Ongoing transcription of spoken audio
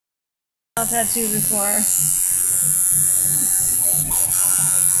Tattoo before.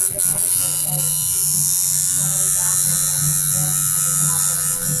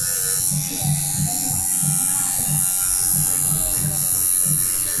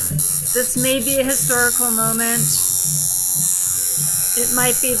 This may be a historical moment. It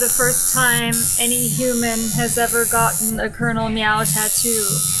might be the first time any human has ever gotten a Colonel Meow tattoo.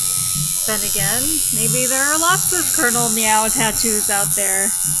 Then again, maybe there are lots of Colonel Meow tattoos out there.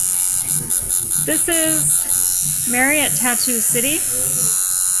 This is Marriott Tattoo City,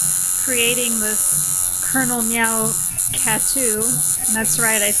 creating this Colonel Meow tattoo. That's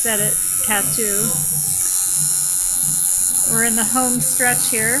right, I said it, tattoo. We're in the home stretch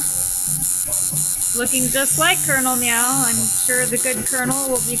here. Looking just like Colonel Meow. I'm sure the good Colonel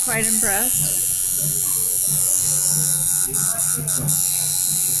will be quite impressed.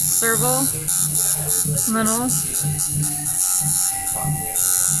 Serval,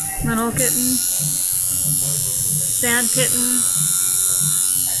 little kitten, sand kitten,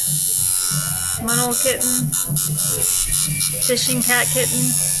 little kitten, fishing cat kitten,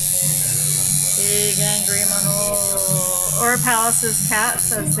 big angry Manol, or Palace's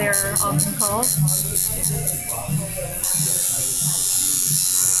cats as they're often called.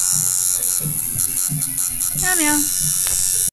 Meow meow.